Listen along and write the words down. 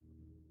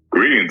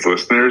Greetings,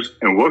 listeners,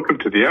 and welcome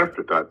to the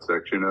afterthought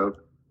section of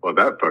Well,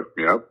 That Fucked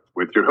Me Up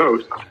with your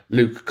host,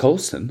 Luke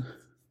Colson.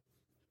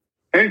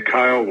 And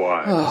Kyle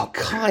Wise. Oh,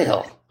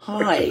 Kyle.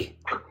 Hi.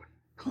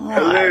 Hi.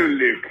 Hello,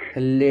 Luke.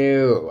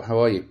 Hello. How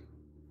are you?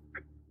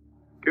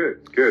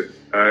 Good.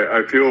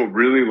 I feel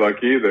really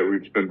lucky that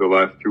we've spent the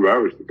last 2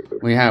 hours together.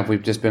 We have.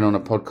 We've just been on a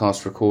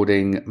podcast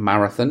recording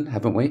marathon,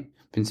 haven't we?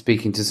 Been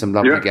speaking to some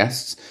lovely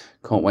guests.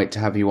 Can't wait to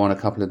have you on a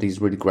couple of these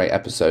really great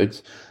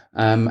episodes.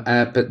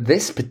 But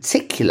this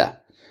particular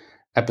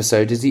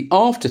episode is the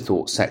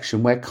afterthought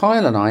section where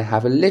Kyle and I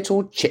have a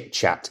little chit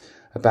chat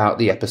about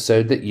the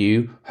episode that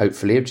you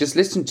hopefully have just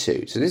listened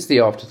to. So this is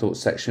the afterthought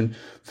section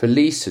for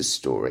Lisa's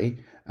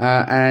story,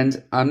 and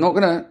can't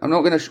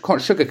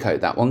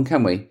sugarcoat that one,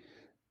 can we?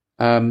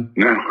 No,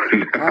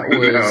 that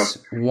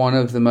was one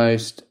of the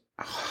most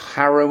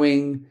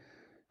harrowing,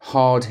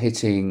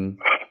 hard-hitting,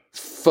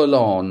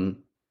 full-on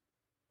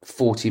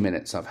 40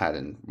 minutes I've had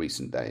in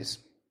recent days.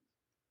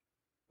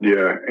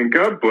 Yeah, and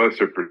God bless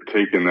her for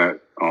taking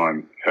that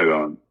on head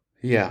on.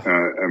 Yeah.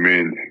 I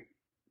mean,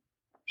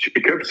 she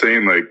kept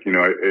saying, like,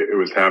 it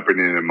was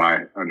happening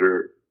I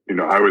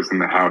was in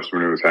the house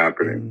when it was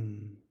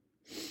happening.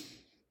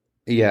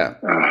 Yeah.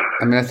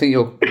 I mean, I think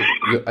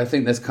I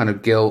think there's kind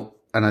of guilt,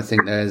 and I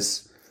think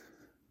there's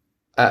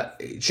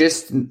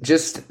just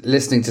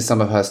listening to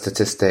some of her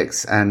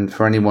statistics, and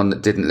for anyone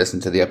that didn't listen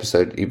to the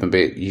episode,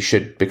 you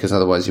should, because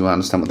otherwise you won't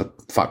understand what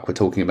the fuck we're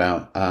talking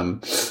about.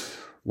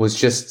 Was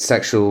just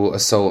sexual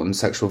assault and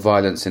sexual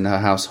violence in her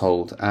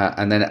household.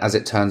 And then as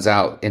it turns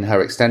out in her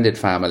extended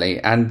family,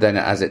 and then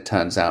as it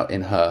turns out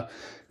in her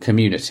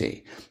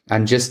community.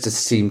 And just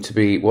seemed to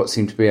be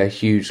a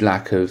huge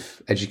lack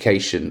of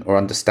education or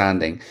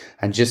understanding.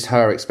 And just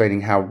her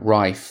explaining how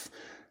rife,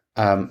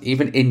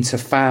 even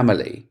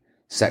inter-family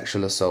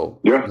sexual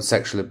assault and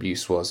sexual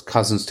abuse was.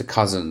 Cousins to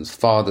cousins,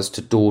 fathers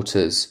to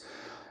daughters,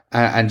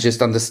 and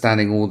just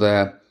understanding all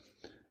the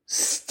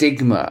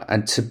stigma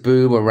and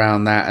taboo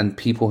around that, and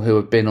people who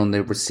have been on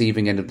the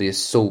receiving end of the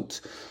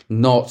assault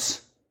not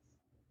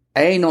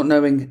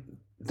knowing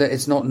that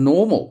it's not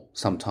normal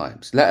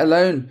sometimes, let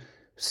alone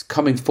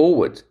coming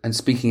forward and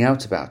speaking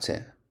out about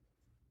it.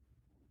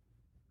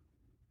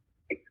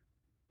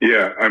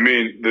 Yeah, I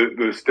mean,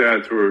 the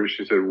stats were,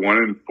 she said 1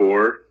 in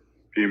 4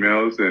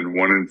 females and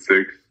 1 in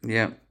 6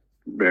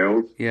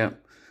 males. Yeah.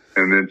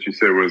 And then she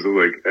said, was it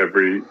like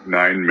every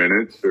 9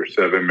 minutes or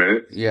 7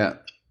 minutes? Yeah.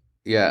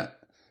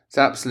 It's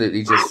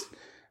absolutely just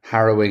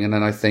harrowing. And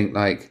then I think,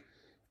 like,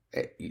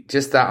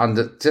 just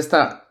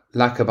that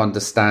lack of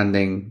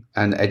understanding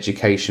and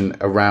education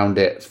around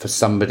it for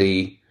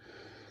somebody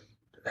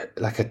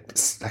like a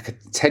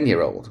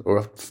 10-year-old or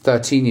a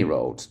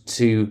 13-year-old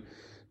to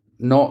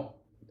not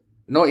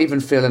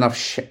even feel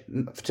enough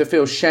to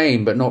feel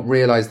shame, but not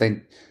realize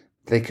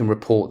they can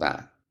report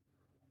that,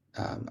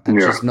 and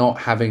just not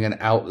having an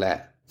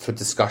outlet for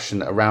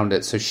discussion around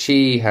it. So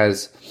she's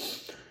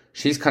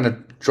kind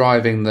of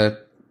driving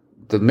the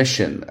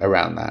mission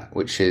around that,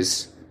 which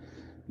is,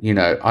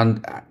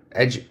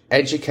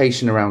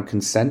 education around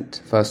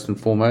consent first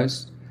and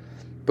foremost,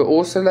 but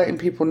also letting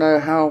people know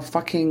how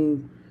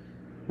fucking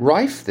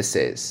rife this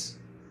is.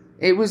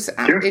 It was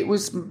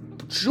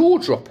jaw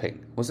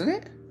dropping, wasn't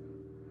it?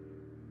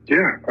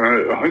 Yeah,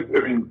 I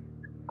mean,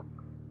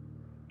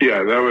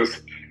 yeah, that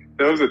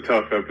was a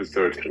tough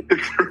episode.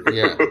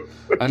 Yeah,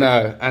 I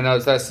know, and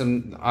there's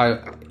some.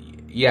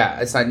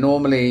 It's like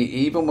normally,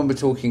 even when we're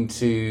talking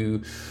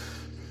to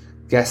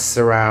guests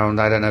around,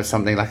 I don't know,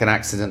 something like an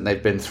accident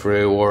they've been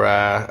through, or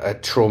a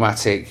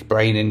traumatic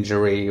brain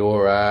injury,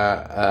 or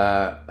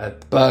a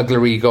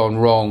burglary gone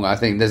wrong, I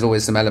think there's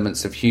always some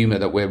elements of humour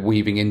that we're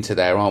weaving into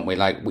there, aren't we?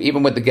 Like,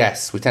 even with the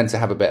guests, we tend to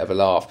have a bit of a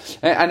laugh.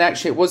 And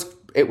actually,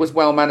 it was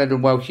well-mannered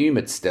and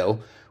well-humoured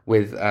still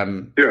with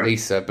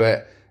Lisa,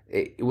 but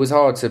it was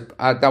hard to...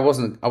 I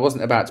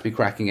wasn't about to be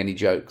cracking any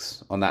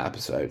jokes on that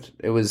episode.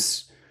 It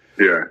was...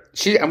 Yeah.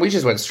 And we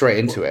just went straight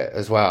into it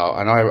as well.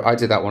 And I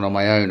did that one on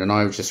my own, and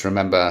I just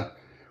remember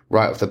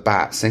right off the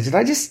bat saying, did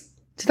I just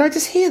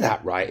hear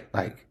that right?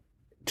 Like,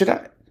 did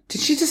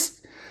she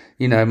just,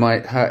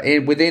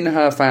 within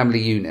her family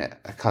unit,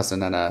 a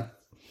cousin and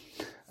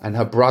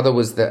her brother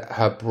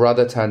her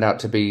brother turned out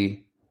to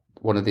be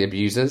one of the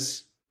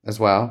abusers as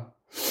well.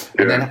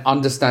 And then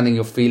understanding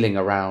your feeling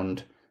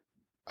around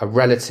a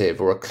relative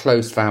or a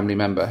close family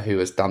member who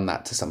has done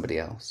that to somebody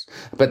else.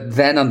 But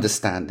then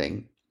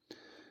understanding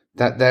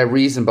that their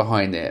reason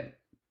behind it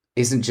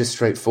isn't just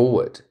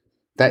straightforward.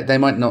 That they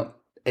might not,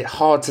 it's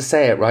hard to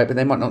say it, right? But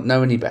they might not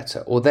know any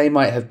better. Or they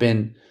might have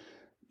been,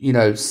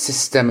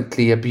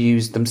 systemically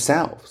abused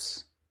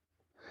themselves.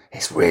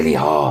 It's really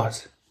hard.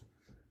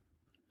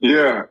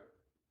 Yeah.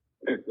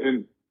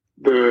 And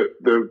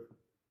the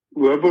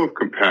level of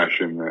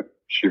compassion that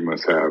she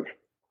must have,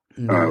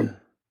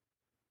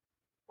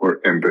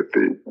 or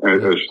empathy.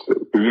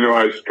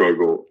 I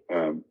struggle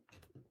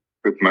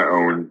with my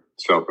own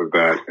self of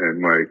that,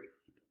 and like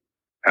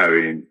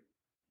having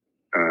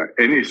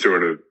any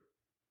sort of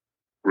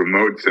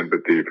remote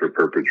sympathy for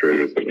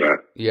perpetrators of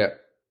that. Yeah.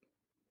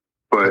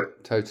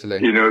 But totally.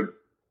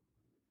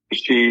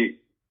 she,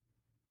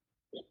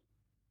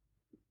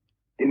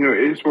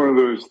 it's one of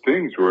those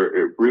things where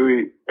it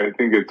really, I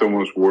think it's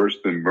almost worse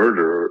than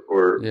murder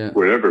or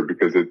whatever,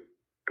 because it's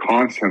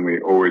constantly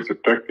always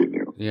affecting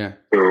you. Yeah.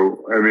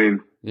 So, I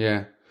mean.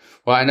 Yeah.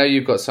 Well, I know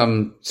you've got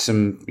some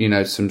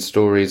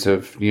stories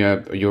of,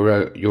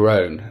 your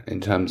own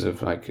in terms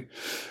of like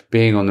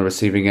being on the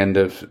receiving end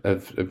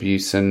of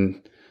abuse, and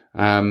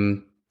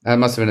that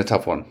must have been a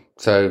tough one.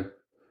 So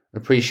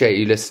appreciate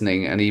you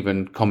listening and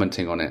even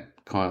commenting on it,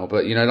 Kyle.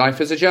 But,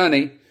 life is a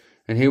journey,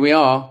 and here we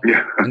are.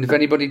 Yeah. And if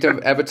anybody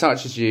ever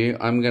touches you,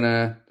 I'm going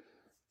to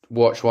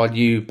watch while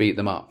you beat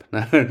them up.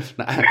 No,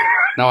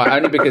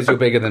 only because you're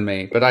bigger than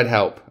me, but I'd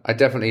help. I'd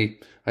definitely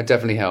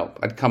help.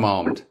 I'd come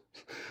armed.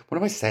 What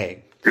am I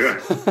saying? Yeah.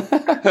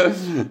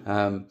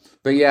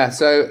 But yeah,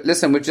 so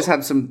listen, we've just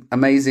done some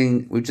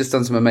amazing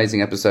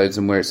episodes,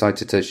 and we're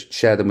excited to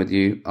share them with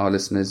you, our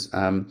listeners.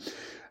 All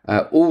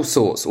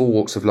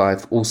walks of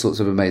life, all sorts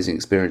of amazing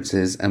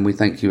experiences. And we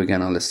thank you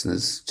again, our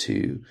listeners,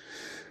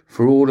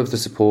 for all of the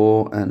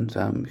support. And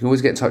you can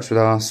always get in touch with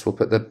us. We'll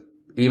put the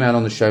email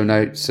on the show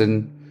notes,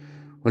 and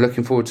we're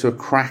looking forward to a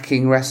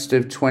cracking rest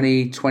of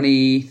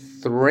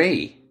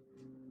 2023.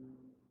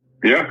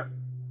 Yeah.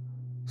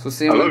 So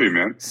see you. I love you,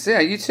 man. Yeah,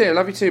 you too. I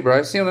love you too,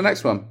 bro. See you on the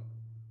next one.